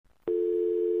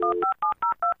Hello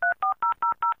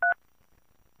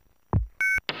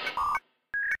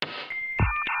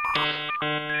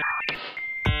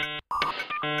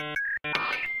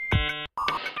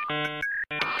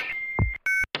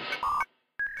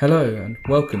and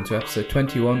welcome to episode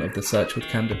 21 of the Search with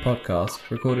Candour podcast,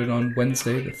 recorded on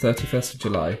Wednesday the 31st of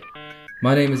July.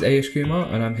 My name is Ayush Kumar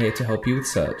and I'm here to help you with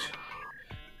search.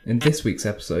 In this week's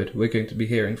episode, we're going to be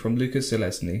hearing from Lukas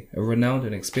Železný, a renowned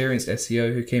and experienced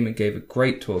SEO who came and gave a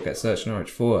great talk at Search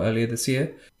Norwich 4 earlier this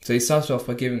year. So he started off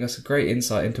by giving us a great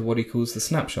insight into what he calls the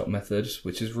snapshot method,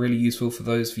 which is really useful for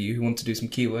those of you who want to do some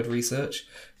keyword research.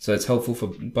 So it's helpful for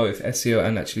both SEO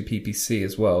and actually PPC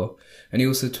as well. And he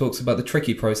also talks about the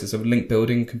tricky process of link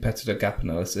building and competitor gap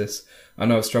analysis. I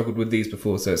know I've struggled with these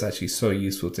before, so it's actually so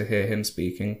useful to hear him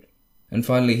speaking. And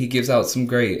finally, he gives out some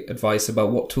great advice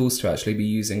about what tools to actually be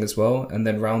using as well, and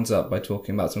then rounds up by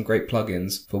talking about some great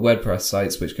plugins for WordPress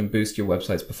sites which can boost your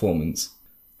website's performance.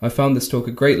 I found this talk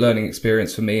a great learning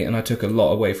experience for me, and I took a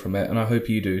lot away from it, and I hope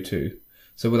you do too.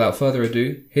 So without further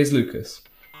ado, here's Lukas.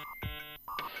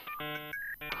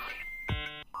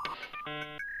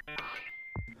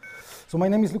 So my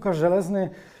name is Lukas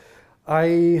Železný.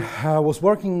 I was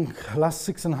working last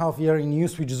 6.5 years in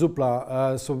Uswitch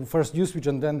Zoopla. So first Uswitch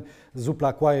and then Zoopla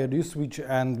acquired Uswitch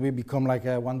and we become like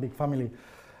one big family.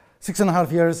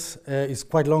 6.5 years is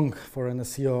quite long for an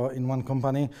SEO in one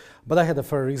company, but I had a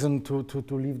fair reason to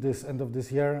leave this end of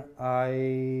this year.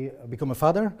 I become a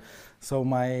father, so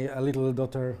my little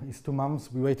daughter is 2 months.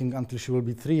 We're waiting until she will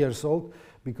be 3 years old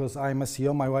because I'm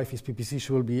SEO, my wife is PPC,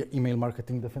 she will be email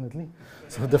marketing definitely.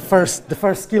 So the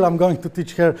first skill I'm going to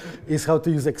teach her is how to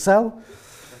use Excel.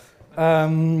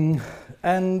 And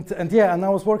I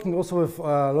was working also with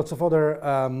lots of other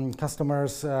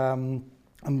customers.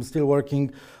 I'm still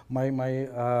working.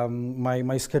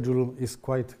 My schedule is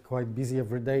quite busy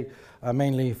every day,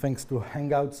 mainly thanks to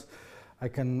Hangouts. I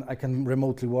can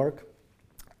remotely work.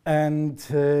 And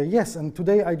yes, and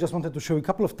today I just wanted to show you a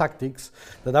couple of tactics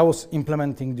that I was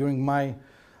implementing during my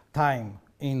time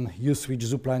in Uswitch,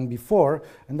 Zoopla, and before.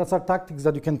 And that's our tactics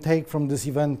that you can take from this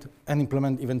event and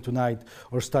implement even tonight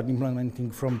or start implementing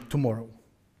from tomorrow.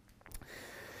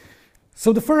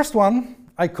 So the first one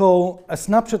I call a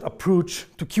snapshot approach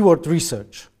to keyword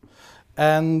research.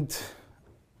 And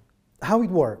how it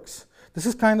works. This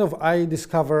is kind of, I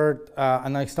discovered,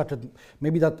 and I started,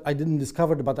 maybe that I didn't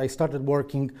discover it, but I started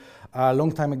working a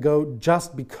long time ago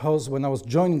just because when I was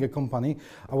joining a company,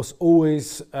 I was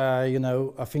always,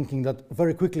 thinking that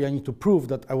very quickly I need to prove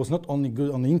that I was not only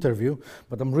good on the interview,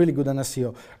 but I'm really good on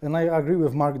SEO. And I agree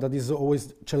with Mark that it's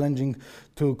always challenging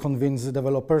to convince the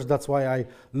developers. That's why I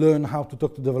learn how to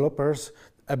talk to developers,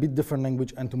 a bit different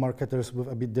language, and to marketers with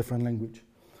a bit different language.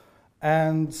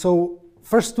 And so,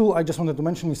 first tool I just wanted to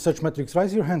mention is Searchmetrics.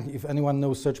 Raise your hand if anyone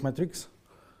knows Searchmetrics.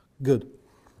 Good.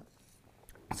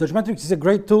 Searchmetrics is a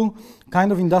great tool,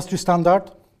 kind of industry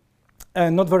standard,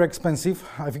 and not very expensive.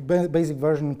 I think basic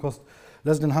version cost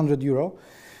less than €100.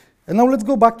 And now let's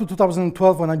go back to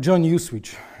 2012 when I joined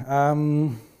Uswitch.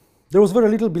 There was very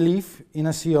little belief in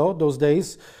SEO those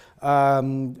days.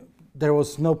 There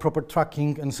was no proper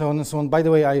tracking and so on and so on. By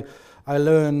the way, I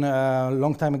learned a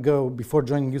long time ago, before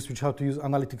joining Uswitch, how to use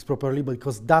analytics properly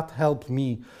because that helped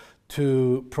me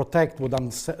to protect what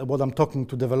I'm talking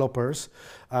to developers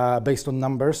based on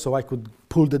numbers. So I could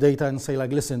pull the data and say,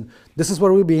 like, listen, this is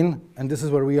where we've been and this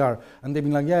is where we are. And they've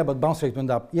been like, yeah, but bounce rate went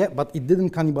up. Yeah, but it didn't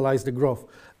cannibalize the growth.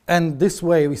 And this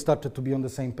way we started to be on the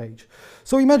same page.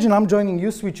 So imagine I'm joining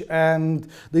Uswitch and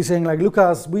they're saying, like,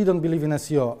 Lukas, we don't believe in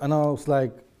SEO. And I was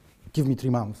like, give me 3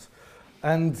 months.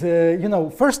 And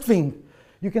first thing,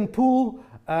 you can pull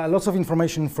lots of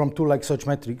information from tools like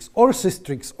Searchmetrics or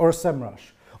Systrix or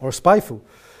SEMrush or Spyful.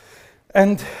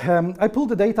 And I pulled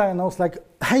the data and I was like,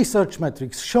 hey,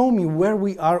 Searchmetrics, show me where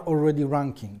we are already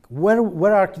ranking. Where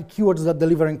are the keywords that are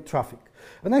delivering traffic?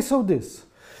 And I saw this.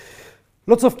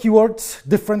 Lots of keywords,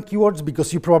 different keywords,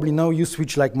 because you probably know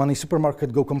Uswitch, like Money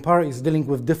Supermarket, GoCompare, is dealing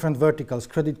with different verticals,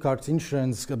 credit cards,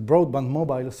 insurance, broadband,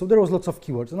 mobile. So there was lots of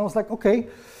keywords. And I was like, okay,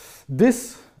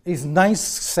 this is nice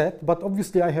set, but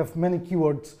obviously I have many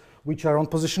keywords which are on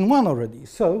position 1 already.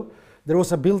 So there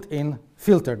was a built-in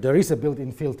filter. There is a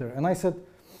built-in filter. And I said,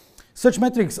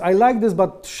 Searchmetrics, I like this,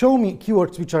 but show me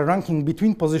keywords which are ranking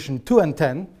between position 2 and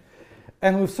 10,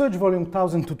 and with search volume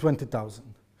 1,000 to 20,000.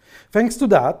 Thanks to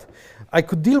that, I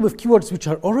could deal with keywords which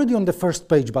are already on the first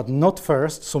page, but not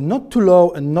first, so not too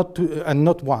low and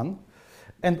not 1.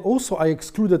 And also I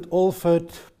excluded all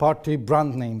third-party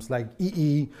brand names like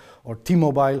EE or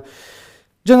T-Mobile.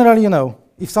 Generally,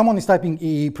 if someone is typing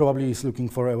EE, probably is looking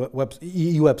for a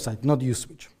EE website, not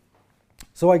Uswitch.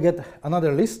 So I get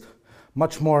another list,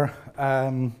 much more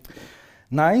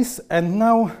nice. And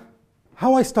now,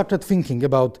 how I started thinking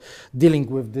about dealing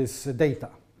with this data.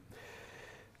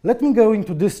 Let me go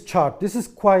into this chart. This is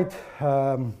quite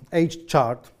aged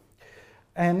chart.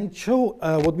 And it shows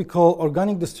what we call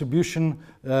organic distribution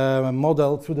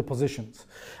model through the positions.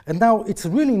 And now it's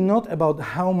really not about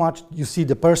how much you see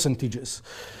the percentages.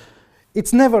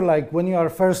 It's never like when you are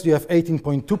first you have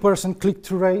 18.2%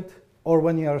 click-through rate, or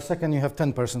when you are second you have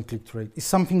 10% click-through rate. It's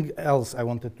something else I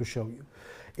wanted to show you.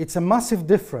 It's a massive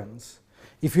difference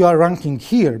if you are ranking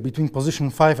here between position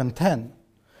 5 and 10,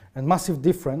 and massive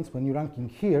difference when you're ranking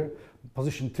here,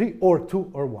 position 3 or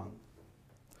 2 or 1.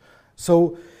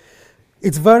 So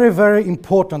it's very, very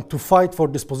important to fight for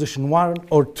this position 1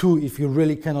 or 2 if you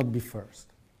really cannot be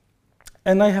first.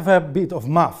 And I have a bit of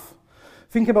math.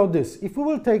 Think about this. If we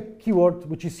will take keyword,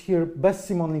 which is here, best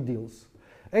SIM-only deals,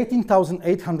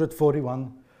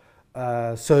 18,841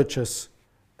 searches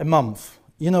a month.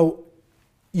 You know,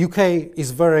 UK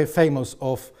is very famous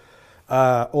of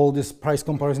all this price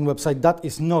comparison website. That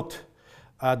is not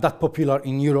that popular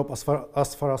in Europe as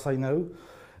far as I know.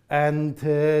 And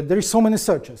there is so many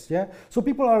searches, yeah? So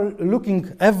people are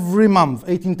looking every month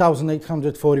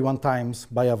 18,841 times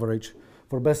by average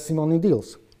for best SIM-only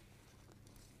deals.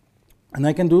 And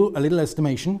I can do a little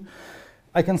estimation.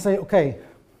 I can say, okay,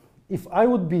 if I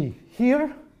would be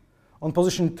here on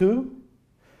position 2,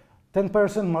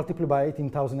 10% multiplied by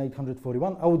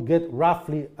 18,841, I would get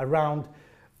roughly around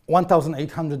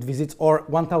 1,800 visits or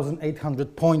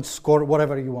 1,800 points score,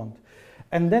 whatever you want.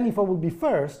 And then if I would be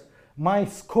first, my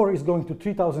score is going to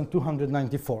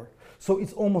 3,294. So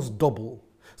it's almost double.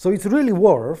 So it's really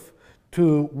worth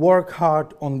to work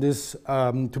hard on this,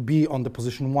 to be on the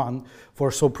position 1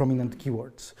 for so prominent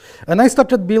keywords. And I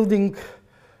started building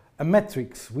a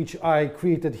metrics, which I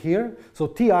created here. So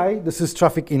TI, this is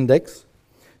traffic index.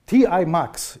 TI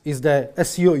max is the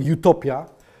SEO utopia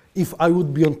if I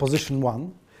would be on position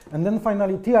 1. And then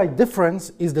finally, TI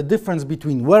difference is the difference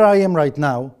between where I am right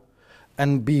now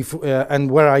and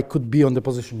where I could be on the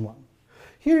position 1.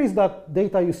 Here is that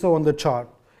data you saw on the chart,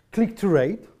 click-through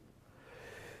rate.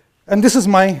 And this is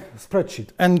my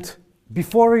spreadsheet. And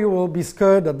before you will be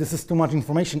scared that this is too much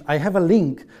information, I have a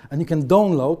link and you can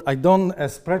download. I done a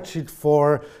spreadsheet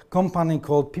for a company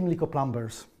called Pimlico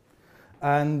Plumbers.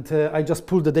 And I just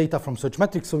pulled the data from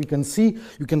Searchmetrics so you can see,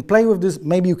 you can play with this,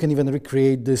 maybe you can even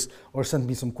recreate this or send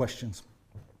me some questions.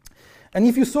 And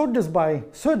if you sort this by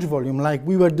search volume, like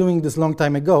we were doing this long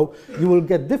time ago, you will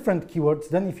get different keywords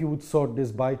than if you would sort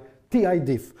this by TI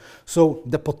diff, so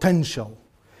the potential.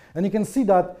 And you can see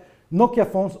that Nokia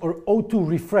phones or O2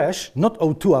 Refresh, not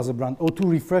O2 as a brand, O2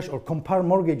 Refresh or compare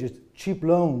mortgages, cheap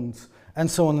loans,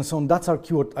 and so on, that's our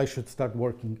keyword I should start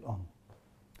working on.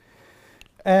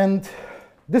 And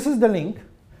this is the link.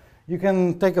 You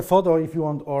can take a photo if you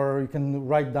want, or you can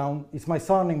write down. It's my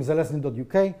surname,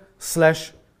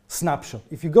 zelesny.uk/snapshot.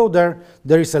 If you go there,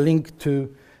 there is a link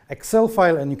to Excel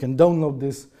file, and you can download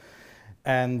this,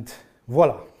 and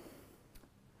voila.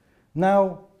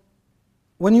 Now,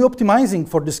 when you're optimizing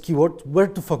for this keyword, where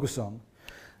to focus on?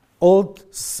 Old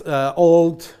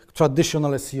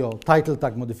traditional SEO, title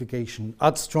tag modification,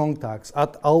 add strong tags,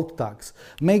 add alt tags.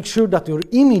 Make sure that your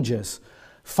images,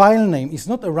 file name is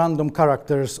not a random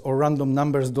characters or random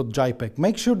numbers.jpg.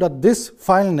 Make sure that this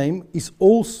file name is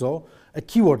also a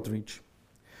keyword rich.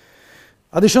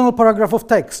 Additional paragraph of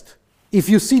text. If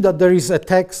you see that there is a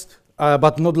text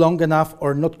but not long enough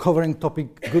or not covering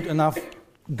topic good enough,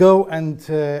 go and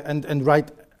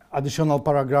write additional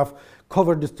paragraph,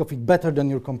 cover this topic better than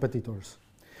your competitors.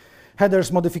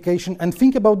 Headers modification, and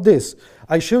think about this.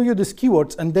 I show you these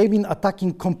keywords and they've been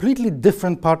attacking completely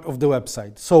different part of the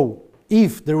website. So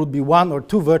if there would be 1 or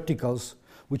 2 verticals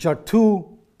which are too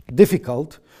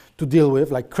difficult to deal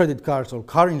with, like credit cards or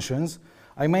car insurance,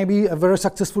 I may be very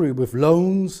successful with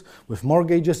loans, with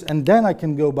mortgages, and then I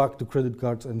can go back to credit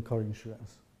cards and car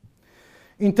insurance.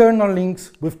 Internal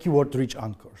links with keyword-rich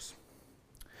anchors.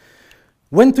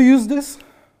 When to use this?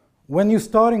 When you're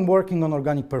starting working on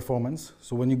organic performance,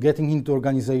 so when you're getting into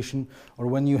organization or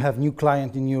when you have new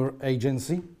client in your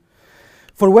agency.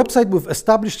 For a website with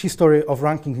established history of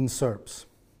ranking in SERPs,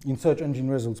 in search engine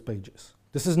results pages.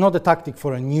 This is not a tactic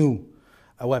for a new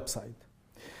website.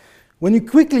 When you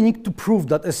quickly need to prove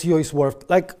that SEO is worth,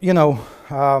 like, you know,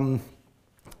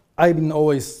 I've been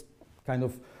always kind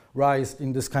of raised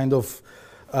in this kind of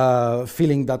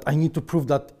feeling that I need to prove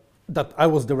that I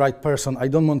was the right person. I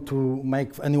don't want to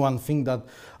make anyone think that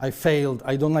I failed.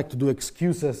 I don't like to do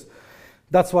excuses.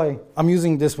 That's why I'm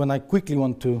using this when I quickly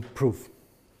want to prove.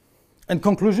 And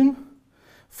conclusion,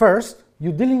 first,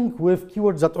 you're dealing with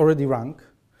keywords that already rank.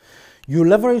 You're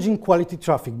leveraging quality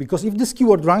traffic, because if this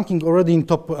keyword ranking already in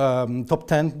top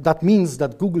 10, that means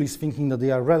that Google is thinking that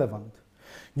they are relevant.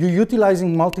 You're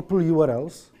utilizing multiple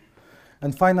URLs.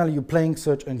 And finally, you're playing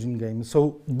search engine games.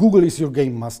 So Google is your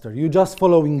game master. You're just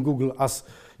following Google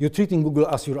you're treating Google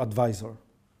as your advisor.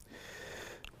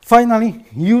 Finally,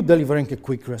 you delivering a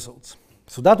quick results.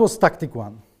 So that was tactic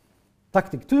 1.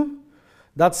 Tactic 2,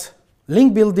 that's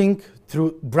link building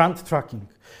through brand tracking.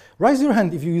 Raise your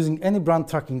hand if you're using any brand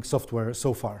tracking software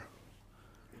so far.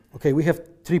 Okay, we have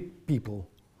 3 people.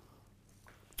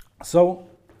 So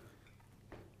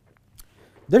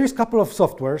there is a couple of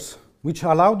softwares which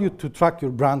allowed you to track your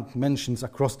brand mentions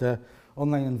across the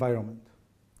online environment.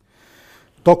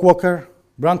 TalkWalker,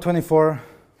 Brand24,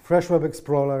 Fresh Web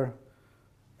Explorer,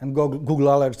 and Google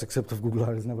Alerts, except if Google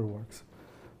Alerts never works.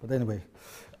 But anyway.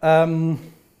 And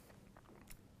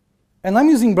I'm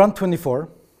using Brand24,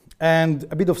 and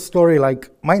a bit of story like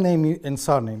my name and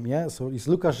surname, yeah? So it's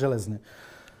Lukasz Żelezny.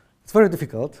 It's very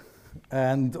difficult.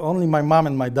 And only my mom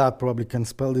and my dad probably can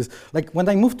spell this. Like when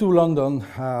I moved to London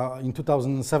in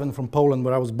 2007 from Poland,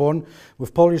 where I was born,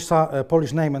 with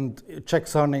Polish name and Czech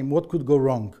surname, what could go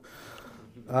wrong?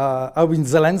 I've been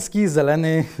Zelensky,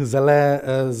 Zeleny,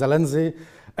 Zelenzy,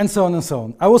 and so on and so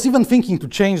on. I was even thinking to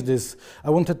change this. I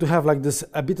wanted to have like this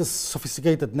a bit of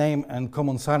sophisticated name and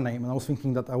common surname, and I was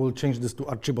thinking that I will change this to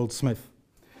Archibald Smith.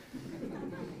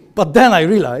 But then I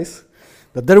realized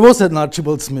that there was an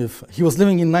Archibald Smith. He was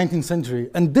living in 19th century,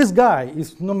 and this guy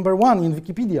is #1 in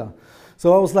Wikipedia.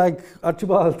 So I was like,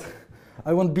 Archibald,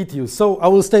 I won't beat you. So I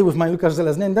will stay with my Lukasz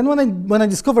Żelezny. And then when I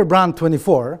discovered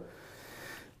Brand24,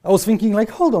 I was thinking like,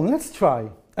 hold on, let's try.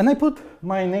 And I put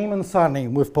my name and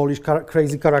surname with Polish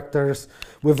crazy characters,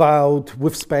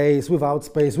 with space, without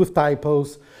space, with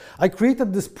typos. I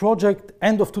created this project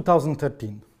end of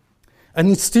 2013,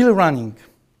 and it's still running.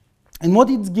 And what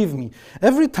it gives me,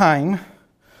 every time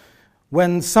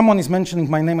when someone is mentioning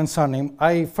my name and surname,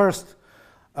 I first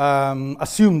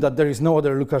assume that there is no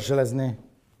other Lukasz Żelezny.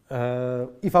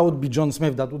 If I would be John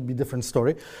Smith, that would be a different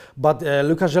story. But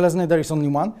Lukasz Żelezny, there is only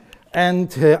one.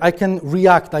 And I can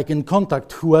react, I can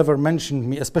contact whoever mentioned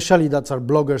me, especially that are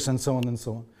bloggers and so on and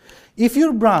so on. If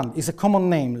your brand is a common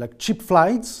name, like cheap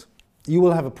flights, you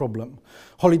will have a problem.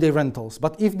 Holiday rentals.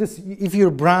 But if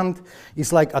your brand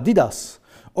is like Adidas,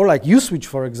 or like Uswitch,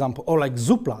 for example, or like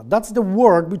Zoopla, that's the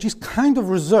word which is kind of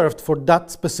reserved for that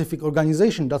specific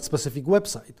organization, that specific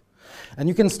website. And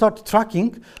you can start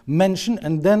tracking, mention,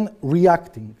 and then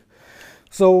reacting.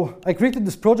 So I created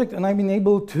this project, and I've been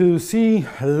able to see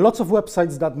lots of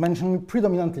websites that mention me,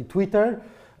 predominantly Twitter.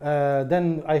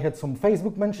 Then I had some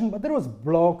Facebook mention, but there was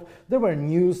blog, there were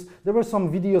news, there were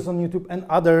some videos on YouTube, and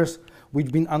others which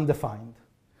been undefined.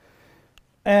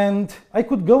 And I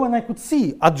could go and I could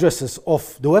see addresses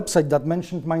of the website that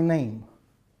mentioned my name.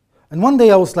 And one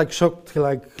day I was like shocked,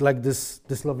 like this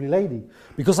lovely lady,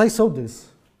 because I saw this.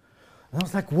 And I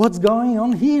was like, what's going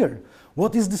on here?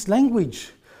 What is this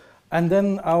language? And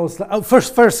then I was like,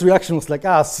 first reaction was like,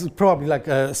 probably like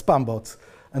spam bots.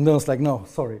 And then I was like, no,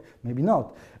 sorry, maybe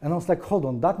not. And I was like, hold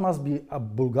on, that must be a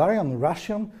Bulgarian,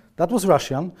 Russian. That was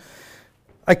Russian.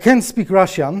 I can't speak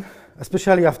Russian,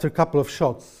 especially after a couple of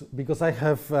shots, because I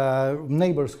have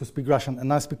neighbors who speak Russian,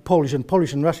 and I speak Polish, and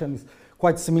Polish and Russian is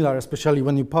quite similar, especially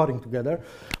when you're parting together.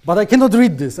 But I cannot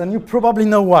read this, and you probably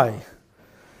know why.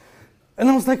 And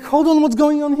I was like, hold on, what's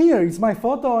going on here? It's my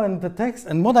photo and the text.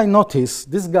 And what I noticed,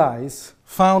 these guys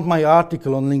found my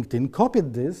article on LinkedIn,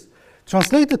 copied this,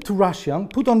 translated to Russian,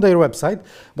 put on their website,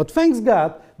 but thanks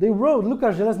God, they wrote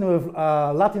Lukasz Żelezny with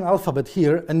Latin alphabet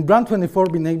here, and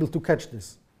Brand24 been able to catch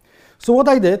this. So what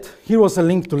I did, here was a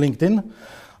link to LinkedIn.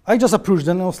 I just approached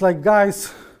them and I was like,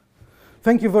 guys,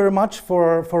 thank you very much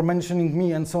for mentioning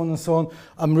me and so on and so on.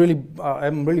 I'm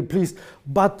really pleased.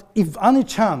 But if any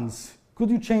chance, could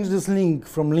you change this link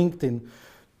from LinkedIn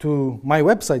to my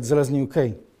website, Żelezny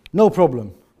UK? No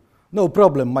problem. No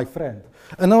problem, my friend.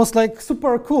 And I was like,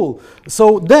 super cool.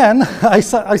 So then I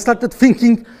started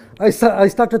thinking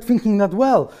that,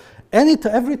 well,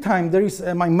 every time there is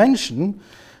my mention,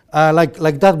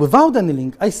 like that without any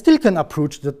link, I still can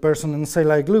approach that person and say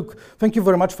like, look, thank you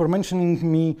very much for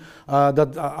mentioning me,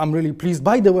 that I'm really pleased.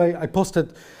 By the way, I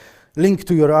posted link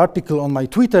to your article on my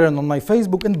Twitter and on my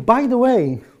Facebook, and by the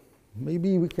way,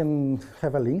 maybe we can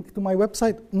have a link to my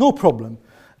website? No problem.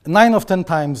 9 of 10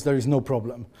 times there is no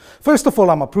problem. First of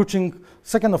all, I'm approaching.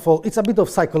 Second of all, it's a bit of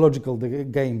psychological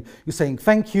game. You're saying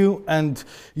thank you, and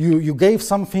you gave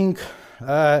something,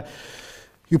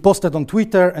 you posted on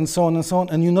Twitter and so on,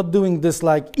 and you're not doing this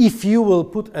like, if you will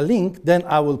put a link, then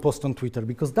I will post on Twitter,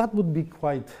 because that would be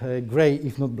quite gray,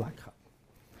 if not black hat.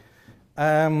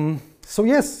 So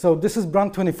yes, so this is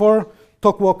Brand24,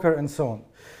 Talkwalker, and so on.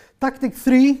 Tactic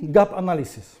 3, gap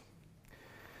analysis.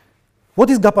 What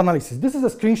is gap analysis? This is a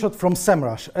screenshot from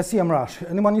SEMrush, SEMrush.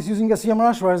 Anyone is using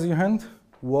SEMrush? Raise your hand.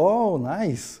 Whoa,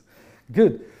 nice.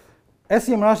 Good.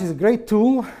 SEMrush is a great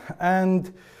tool,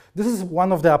 and this is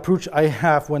one of the approach I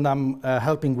have when I'm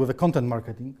helping with the content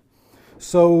marketing.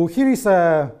 So here is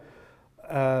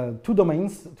two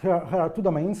domains. Here are two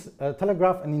domains,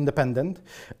 Telegraph and Independent.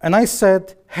 And I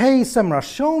said, hey,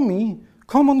 SEMrush, show me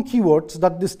common keywords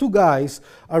that these two guys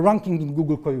are ranking in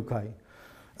Google Koyukai.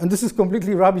 And this is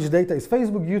completely rubbish data. It's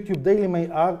Facebook, YouTube, Daily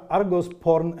Mail, Argos,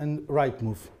 porn, and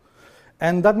Rightmove.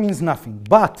 And that means nothing.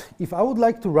 But if I would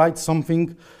like to write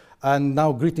something, and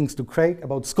now greetings to Craig,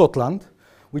 about Scotland,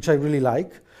 which I really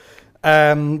like,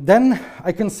 then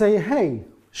I can say, hey,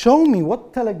 show me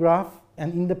what Telegraph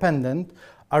and Independent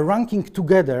are ranking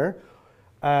together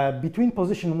between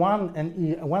position 1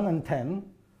 and 10,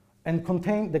 and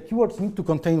contain, the keywords need to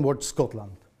contain word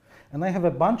Scotland. And I have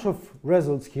a bunch of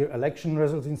results here, election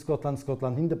results in Scotland,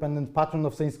 Scotland Independent, patron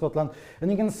of St. Scotland, and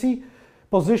you can see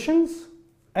positions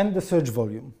and the search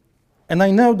volume. And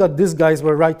I know that these guys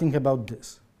were writing about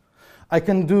this. I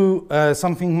can do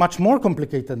something much more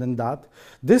complicated than that.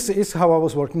 This is how I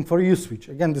was working for Uswitch.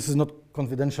 Again, this is not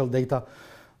confidential data,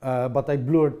 but I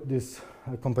blurred these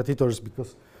competitors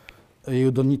because you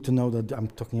don't need to know that I'm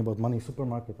talking about Money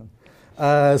Supermarket.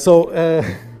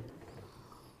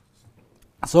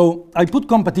 So I put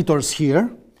competitors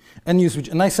here and Uswitch,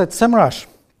 and I said, SEMrush,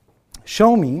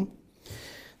 show me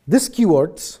these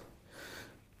keywords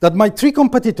that my three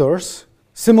competitors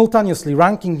simultaneously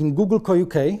ranking in Google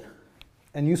Koyuk,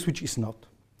 and Uswitch is not.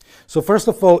 So first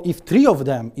of all, if three of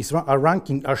them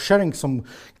are sharing some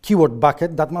keyword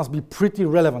bucket, that must be pretty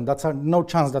relevant. That's no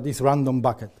chance that it's random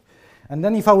bucket. And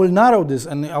then if I will narrow this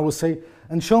and I will say,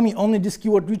 and show me only this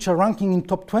keyword which are ranking in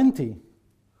top 20,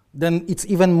 then it's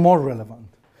even more relevant.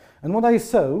 And what I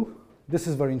saw, this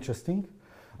is very interesting.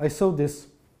 I saw this.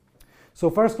 So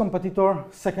first competitor,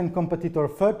 second competitor,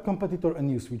 third competitor, and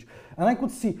Uswitch. And I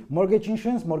could see mortgage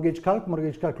insurance, mortgage calc,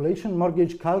 mortgage calculation,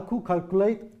 mortgage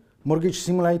calculate, mortgage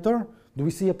simulator. Do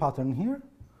we see a pattern here?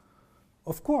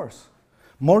 Of course.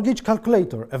 Mortgage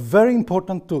calculator, a very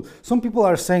important tool. Some people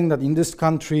are saying that in this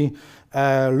country,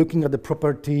 looking at the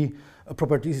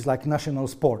properties is like national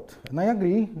sport. And I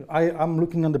agree. I'm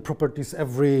looking at the properties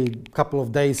every couple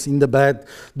of days in the bed,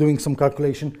 doing some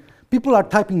calculation. People are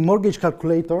typing mortgage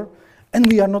calculator, and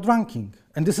we are not ranking.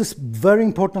 And this is very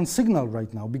important signal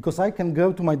right now, because I can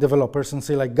go to my developers and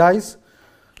say, like, guys,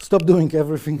 stop doing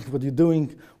everything what you're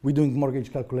doing. We're doing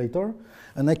mortgage calculator.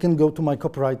 And I can go to my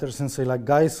copywriters and say, like,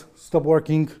 guys, stop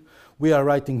working. We are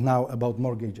writing now about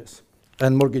mortgages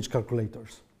and mortgage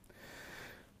calculators.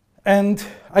 And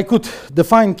I could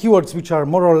define keywords which are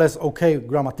more or less okay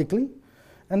grammatically.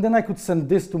 And then I could send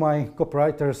this to my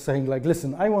copywriters saying, like,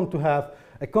 listen, I want to have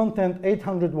a content,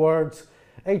 800 words,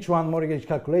 H1 mortgage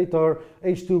calculator,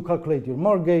 H2 calculate your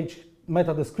mortgage,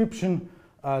 meta description,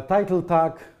 title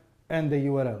tag, and the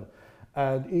URL.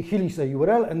 Here is a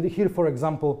URL, and here, for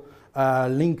example,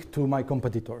 link to my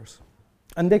competitors.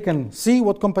 And they can see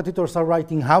what competitors are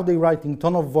writing, how they're writing,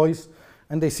 tone of voice,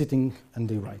 and they're sitting and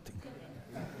they're writing.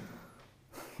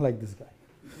 Like this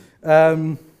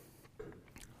guy.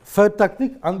 Third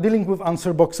tactic, dealing with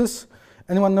answer boxes.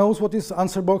 Anyone knows what is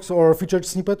answer box or featured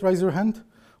snippet? Raise your hand.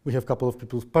 We have a couple of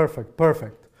people. Perfect,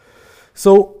 perfect.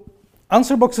 So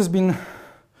answer box has been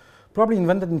probably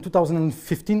invented in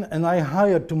 2015, and I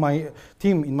hired to my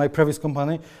team in my previous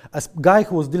company a guy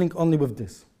who was dealing only with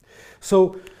this.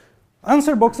 So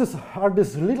answer boxes are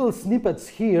these little snippets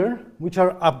here which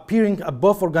are appearing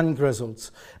above organic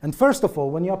results. And first of all,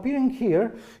 when you're appearing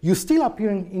here, you're still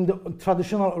appearing in the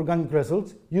traditional organic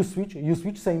results. You switch,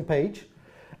 same page.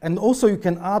 And also you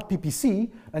can add PPC,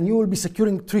 and you will be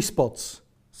securing 3 spots.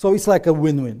 So it's like a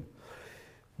win-win.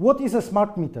 What is a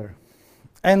smart meter?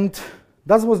 And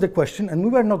that was the question, and we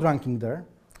were not ranking there.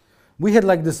 We had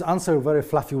like this answer, very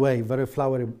fluffy way, very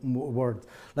flowery word.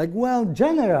 Like, well,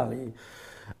 generally,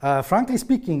 frankly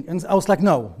speaking, and I was like,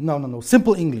 no,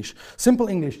 simple English,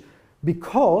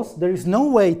 because there is no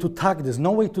way to tag this,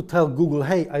 no way to tell Google,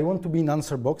 hey, I want to be in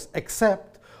answer box,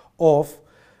 except of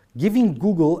giving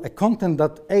Google a content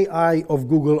that AI of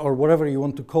Google, or whatever you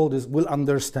want to call this, will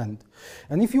understand.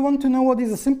 And if you want to know what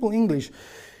is a simple English,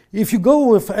 if you go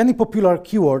with any popular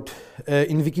keyword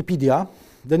in Wikipedia,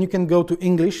 then you can go to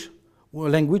English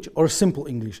language or simple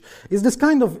English. It's this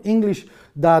kind of English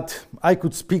that I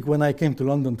could speak when I came to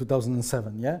London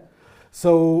 2007, yeah?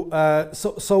 So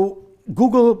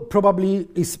Google probably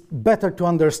is better to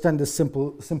understand this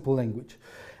simple language.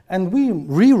 And we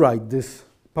rewrite this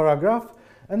paragraph,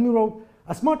 And we wrote,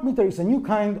 a smart meter is a new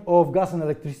kind of gas and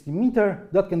electricity meter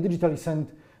that can digitally send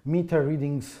meter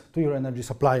readings to your energy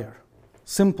supplier.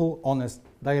 Simple, honest,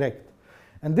 direct.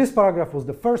 And this paragraph was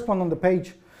the first one on the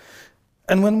page.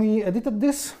 And when we edited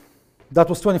this, that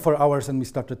was 24 hours and we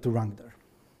started to rank there.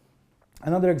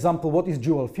 Another example, what is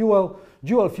dual fuel?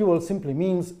 Dual fuel simply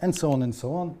means and so on and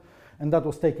so on. And that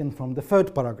was taken from the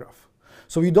third paragraph.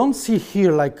 So you don't see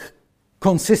here like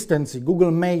consistency.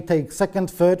 Google may take second,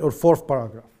 third, or fourth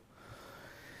paragraph.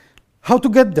 How to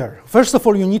get there? First of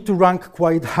all, you need to rank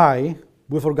quite high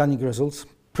with organic results,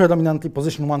 predominantly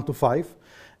position 1 to 5.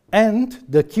 And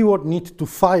the keyword needs to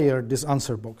fire this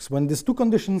answer box. When these two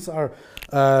conditions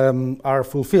are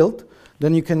fulfilled,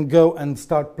 then you can go and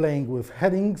start playing with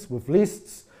headings, with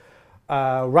lists,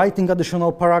 writing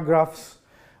additional paragraphs,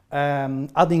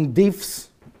 adding divs,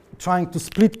 trying to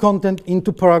split content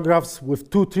into paragraphs with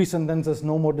 2-3 sentences,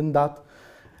 no more than that,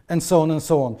 and so on and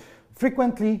so on.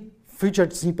 Frequently,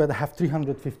 featured snippets have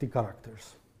 350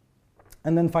 characters.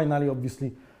 And then finally,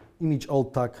 obviously, image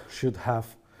alt tag should have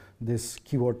this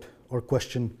keyword or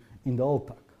question in the alt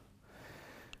tag.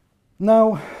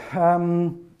 Now,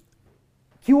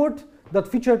 keyword that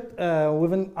featured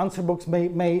within answer box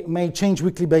may change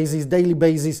weekly basis, daily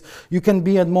basis. You can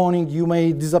be at morning, you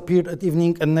may disappear at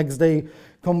evening, and next day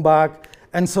come back,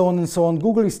 and so on and so on.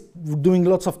 Google is doing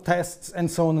lots of tests, and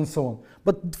so on and so on.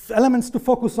 But elements to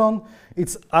focus on,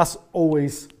 it's as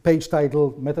always, page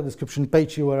title, meta description,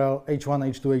 page URL, H1,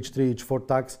 H2, H3, H4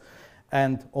 tags,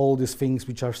 and all these things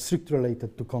which are strictly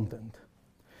related to content.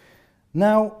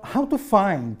 Now, how to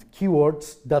find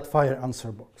keywords that fire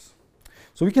answer box?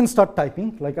 So we can start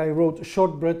typing, like I wrote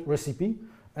shortbread recipe,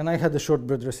 and I had a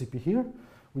shortbread recipe here,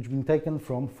 which been taken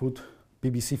from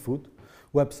BBC Food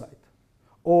website.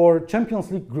 Or Champions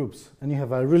League groups, and you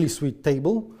have a really sweet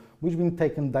table, which been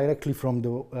taken directly from the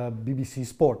BBC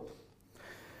Sport.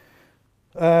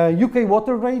 UK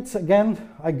water rates, again,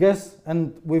 I guess,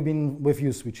 and we've been with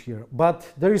Uswitch here.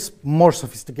 But there is more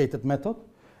sophisticated method.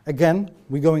 Again,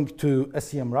 we're going to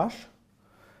SEMrush,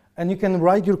 and you can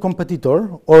write your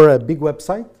competitor or a big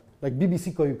website like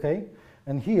BBC Co UK,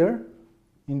 and here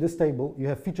in this table you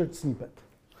have featured snippet.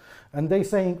 And they're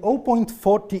saying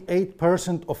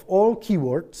 0.48% of all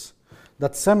keywords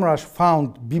that SEMrush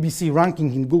found BBC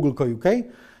ranking in Google Co UK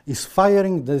is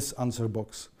firing this answer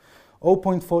box.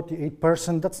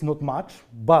 0.48%, that's not much,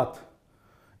 but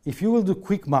if you will do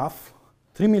quick math,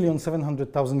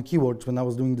 3,700,000 keywords when I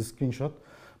was doing this screenshot,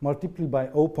 multiplied by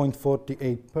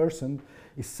 0.48%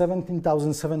 is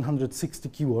 17,760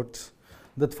 keywords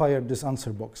that fired this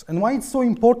answer box. And why it's so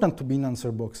important to be in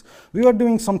answer box? We were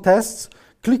doing some tests.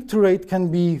 Click-through rate can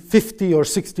be 50 or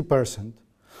 60%.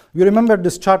 You remember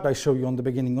this chart I showed you on the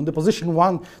beginning. On the position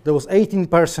 1, there was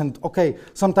 18%. Okay,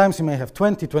 sometimes you may have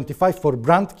 20, 25 for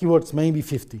brand keywords, maybe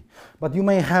 50. But you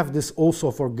may have this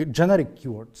also for generic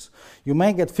keywords. You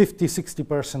may get 50,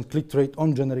 60% click rate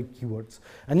on generic keywords.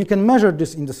 And you can measure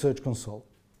this in the Search Console.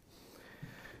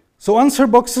 So answer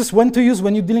boxes, when to use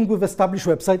when you're dealing with established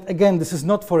website. Again, this is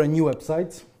not for a new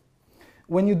website.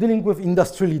 When you're dealing with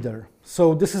industry leader.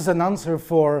 So this is an answer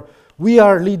for, we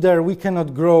are leader, we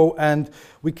cannot grow, and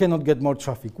we cannot get more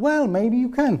traffic. Well, maybe you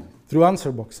can, through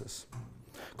answer boxes.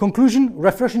 Conclusion,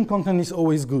 refreshing content is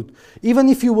always good. Even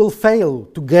if you will fail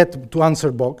to get to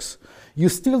answer box, you're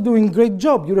still doing a great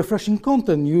job. You're refreshing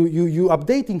content, you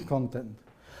updating content.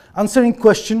 Answering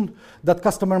question that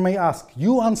customer may ask.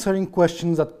 You answering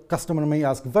questions that customer may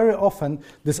ask. Very often,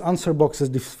 this answer box is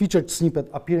the featured snippet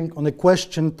appearing on a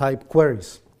question type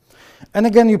queries. And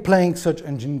again, you're playing search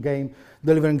engine game,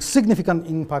 delivering significant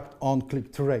impact on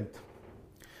click-through rate.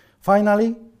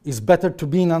 Finally, it's better to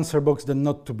be in answer box than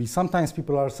not to be. Sometimes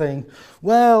people are saying,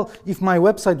 well, if my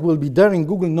website will be there in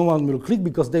Google, no one will click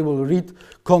because they will read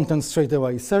content straight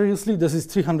away. Seriously, this is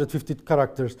 350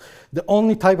 characters. The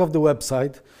only type of the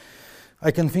website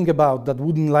I can think about that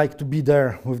wouldn't like to be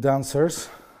there with the answers,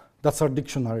 that's our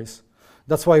dictionaries.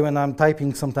 That's why when I'm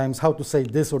typing sometimes how to say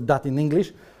this or that in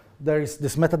English, there is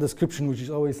this meta description which is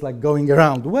always like going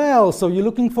around. Well, so you're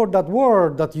looking for that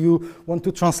word that you want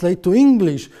to translate to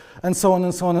English, and so on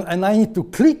and so on, and I need to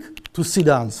click to see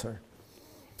the answer.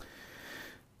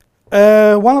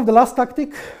 One of the last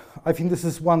tactic, I think this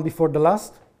is one before the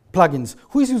last, plugins.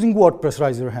 Who is using WordPress?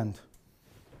 Raise your hand.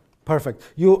 Perfect.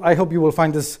 I hope you will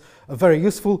find this very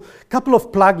useful. Couple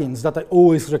of plugins that I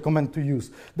always recommend to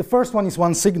use. The first one is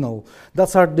OneSignal.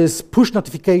 That's these push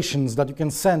notifications that you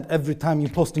can send every time you're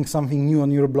posting something new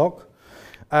on your blog.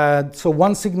 So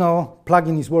OneSignal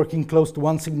plugin is working close to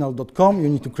onesignal.com. You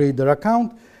need to create their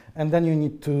account, and then you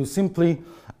need to simply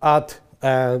add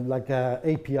like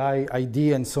API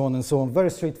ID and so on and so on.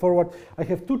 Very straightforward. I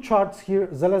have two charts here,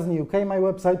 Zelezny UK, my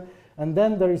website, and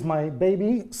then there is my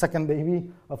baby, second baby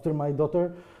after my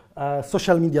daughter,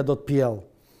 socialmedia.pl.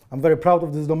 I'm very proud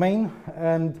of this domain,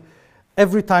 and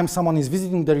every time someone is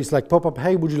visiting, there is like pop-up,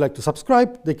 hey, would you like to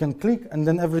subscribe? They can click, and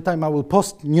then every time I will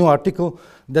post new article,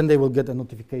 then they will get a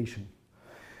notification.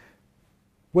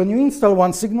 When you install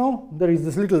OneSignal, there is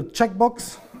this little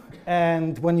checkbox,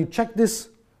 and when you check this,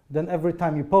 then every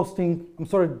time you're posting, I'm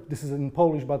sorry, this is in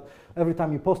Polish, but every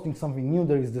time you're posting something new,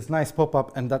 there is this nice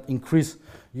pop-up, and that increases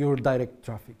your direct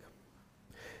traffic.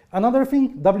 Another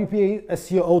thing, WPA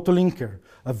SEO Autolinker,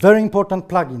 a very important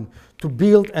plugin to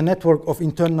build a network of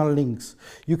internal links.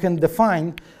 You can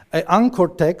define an anchor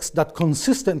text that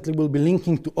consistently will be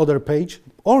linking to other page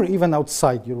or even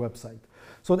outside your website.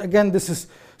 So again, this is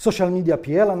social media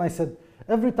PL, and I said,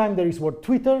 every time there is word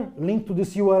Twitter, link to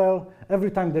this URL.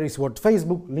 Every time there is word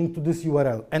Facebook, link to this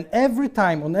URL. And every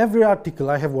time on every article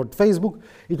I have word Facebook,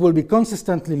 it will be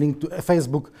consistently linked to a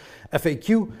Facebook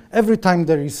FAQ. Every time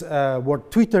there is word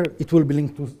Twitter, it will be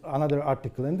linked to another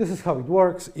article. And this is how it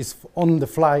works, it's on the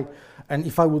fly. And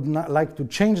if I would not like to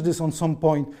change this on some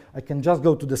point, I can just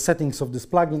go to the settings of this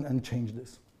plugin and change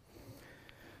this.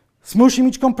 Smoosh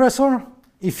image compressor,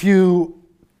 if you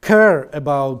care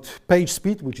about page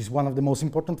speed, which is one of the most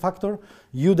important factors,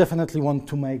 you definitely want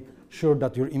to make sure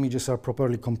that your images are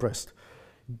properly compressed.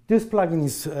 This plugin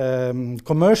is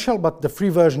commercial, but the free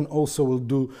version also will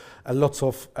do lots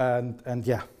of, and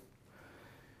yeah.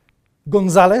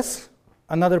 Gonzales,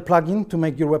 another plugin to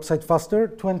make your website faster,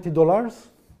 $20,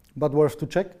 but worth to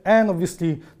check. And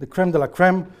obviously the creme de la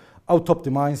creme,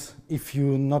 Autoptimize. If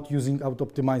you're not using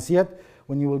Autoptimize yet,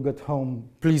 when you will get home,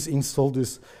 please install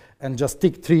this and just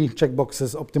tick 3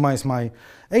 checkboxes, optimize my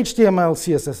HTML,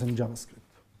 CSS, and JavaScript.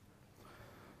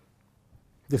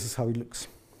 This is how it looks.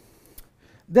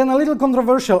 Then a little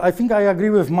controversial, I think I agree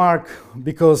with Mark,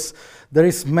 because there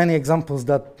is many examples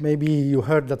that maybe you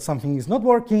heard that something is not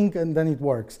working and then it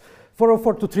works.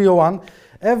 404 to 301,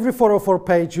 every 404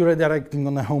 page you're redirecting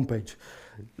on a home page.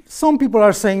 Some people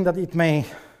are saying that it may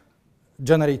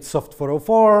generate soft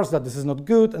 404s, that this is not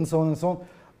good, and so on and so on.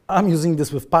 I'm using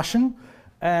this with passion,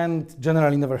 and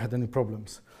generally never had any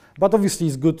problems. But obviously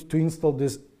it's good to install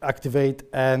this, activate,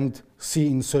 and see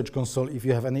in Search Console if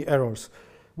you have any errors.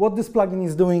 What this plugin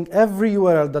is doing, every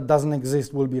URL that doesn't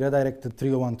exist will be redirected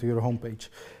 301 to your homepage.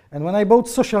 And when I bought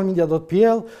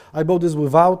socialmedia.pl, I bought this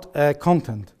without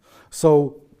content.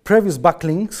 So previous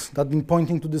backlinks that been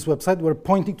pointing to this website were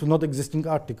pointing to not existing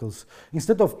articles.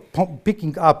 Instead of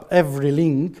picking up every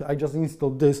link, I just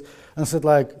installed this and said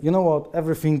like, you know what,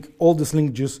 everything, all this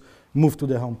link just move to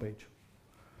the homepage.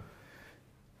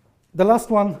 The last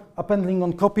one, append link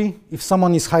on copy. If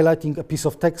someone is highlighting a piece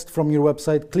of text from your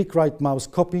website, click right mouse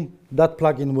copy. That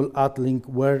plugin will add link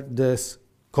where this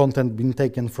content been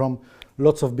taken from.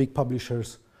 Lots of big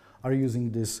publishers are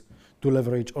using this to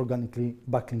leverage organically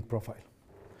backlink profile.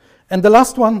 And the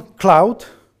last one, cloud.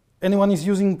 Anyone is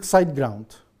using SiteGround?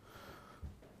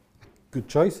 Good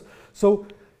choice. So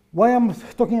why I'm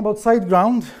talking about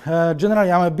SiteGround,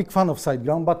 generally I'm a big fan of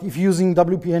SiteGround, but if using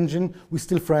WP Engine, we're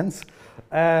still friends.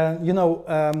 You know,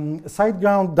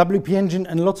 SiteGround, WP Engine,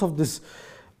 and lots of this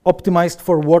optimized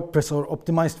for WordPress or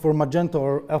optimized for Magento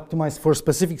or optimized for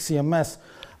specific CMS,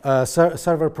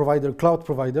 server provider, cloud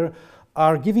provider,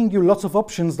 are giving you lots of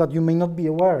options that you may not be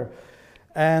aware.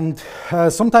 And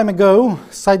some time ago,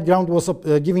 SiteGround was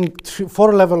giving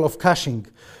 4 levels of caching.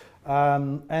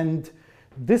 And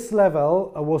this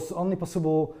level was only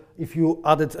possible if you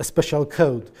added a special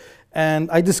code.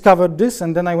 And I discovered this,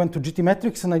 and then I went to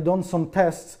GTmetrix and I done some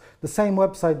tests. The same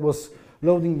website was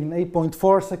loading in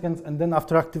 8.4 seconds, and then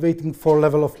after activating 4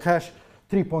 level of cache,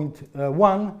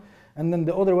 3.1, and then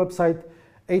the other website,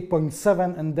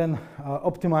 8.7, and then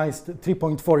optimized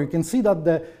 3.4. You can see that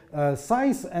the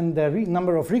size and the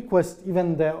number of requests,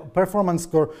 even the performance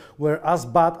score, were as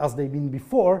bad as they've been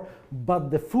before, but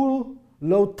the full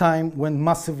load time went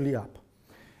massively up.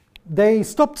 They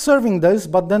stopped serving this,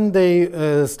 but then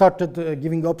they started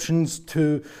giving options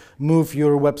to move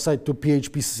your website to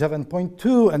PHP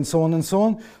 7.2 and so on and so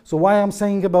on. So why I'm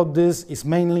saying about this is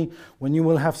mainly when you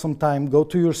will have some time, go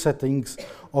to your settings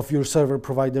of your server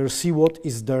provider, see what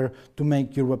is there to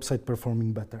make your website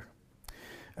performing better.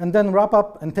 And then wrap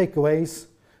up and takeaways.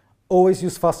 Always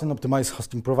use fast and optimized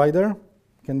hosting provider.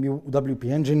 Can be WP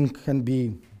Engine, can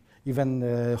be even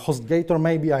HostGator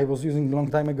maybe I was using a long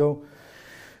time ago.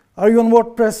 Are you on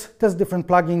WordPress? Test different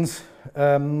plugins.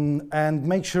 and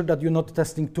make sure that you're not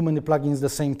testing too many plugins at the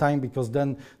same time, because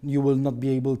then you will not be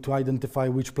able to identify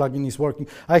which plugin is working.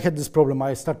 I had this problem.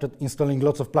 I started installing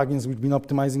lots of plugins which been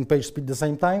optimizing page speed at the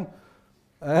same time,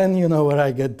 and you know where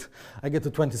I get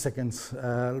to 20 seconds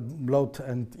load,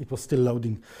 and it was still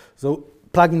loading. So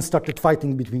plugins started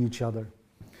fighting between each other.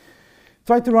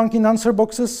 Try to rank in answer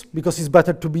boxes, because it's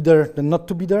better to be there than not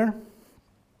to be there.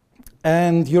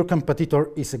 And your competitor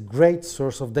is a great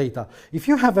source of data. If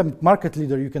you have a market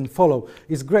leader you can follow,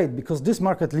 it's great, because this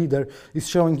market leader is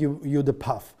showing you the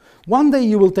path. One day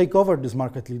you will take over this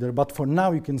market leader, but for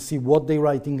now you can see what they're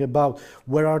writing about,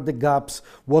 where are the gaps,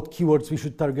 what keywords we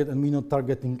should target and we're not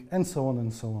targeting, and so on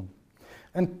and so on.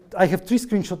 And I have 3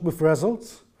 screenshots with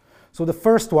results. So the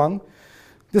first one,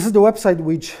 this is the website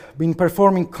which been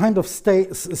performing kind of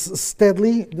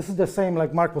steadily. This is the same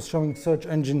like Mark was showing search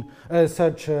engine,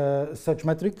 search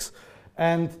metrics.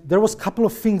 And there was a couple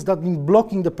of things that been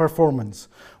blocking the performance.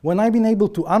 When I've been able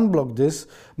to unblock this,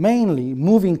 mainly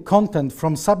moving content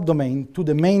from subdomain to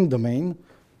the main domain,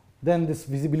 then this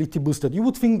visibility boosted. You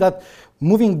would think that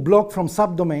moving blog from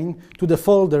subdomain to the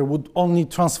folder would only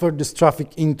transfer this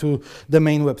traffic into the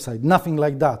main website. Nothing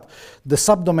like that. The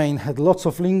subdomain had lots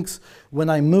of links.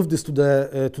 When I moved this to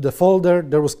the folder,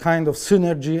 there was kind of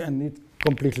synergy, and it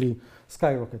completely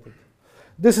skyrocketed.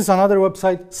 This is another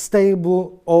website,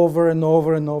 stable, over and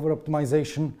over and over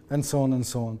optimization, and so on and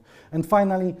so on. And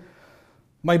finally,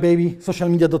 my baby,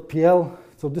 socialmedia.pl.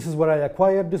 So this is where I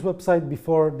acquired this website.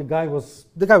 Before, the guy was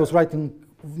writing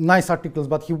nice articles,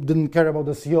 but he didn't care about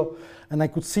the SEO, and I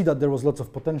could see that there was lots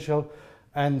of potential,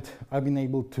 and I've been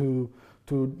able to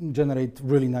generate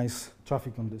really nice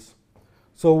traffic on this.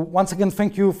 So once again,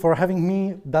 thank you for having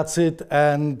me. That's it,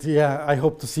 and yeah, I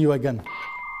hope to see you again.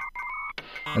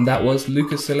 And that was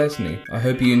Lucas Selesny. I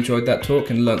hope you enjoyed that talk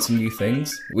and learnt some new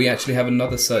things. We actually have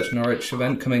another Search Norwich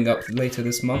event coming up later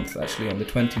this month, actually on the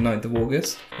 29th of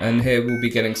August. And here we'll be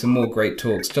getting some more great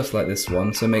talks just like this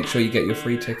one, so make sure you get your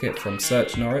free ticket from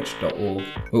searchnorwich.org.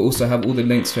 We'll also have all the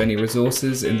links to any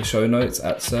resources in the show notes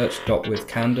at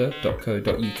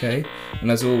search.withcandour.co.uk.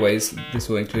 And as always, this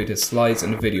will include his slides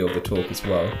and a video of the talk as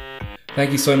well.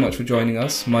 Thank you so much for joining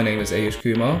us. My name is Ayush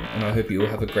Kumar, and I hope you all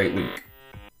have a great week.